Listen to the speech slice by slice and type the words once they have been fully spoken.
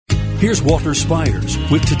Here's Walter Spires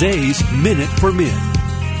with today's Minute for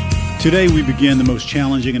Men. Today we begin the most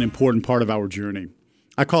challenging and important part of our journey.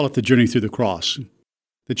 I call it the journey through the cross.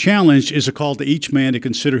 The challenge is a call to each man to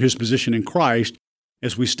consider his position in Christ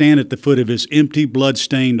as we stand at the foot of his empty,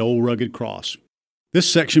 blood-stained, old rugged cross.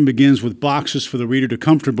 This section begins with boxes for the reader to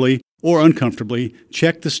comfortably or uncomfortably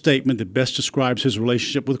check the statement that best describes his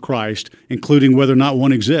relationship with Christ, including whether or not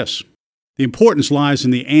one exists. The importance lies in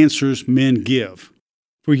the answers men give.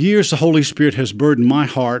 For years, the Holy Spirit has burdened my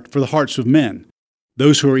heart for the hearts of men,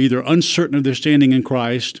 those who are either uncertain of their standing in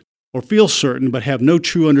Christ or feel certain but have no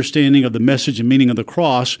true understanding of the message and meaning of the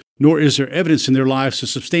cross, nor is there evidence in their lives to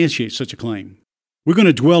substantiate such a claim. We're going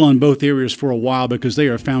to dwell on both areas for a while because they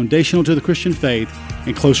are foundational to the Christian faith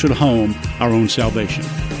and closer to home, our own salvation.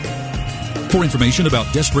 For information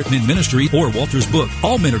about Desperate Men Ministry or Walter's book,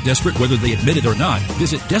 All Men Are Desperate Whether They Admit It or Not,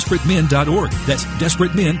 visit DesperateMen.org. That's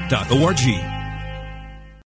DesperateMen.org.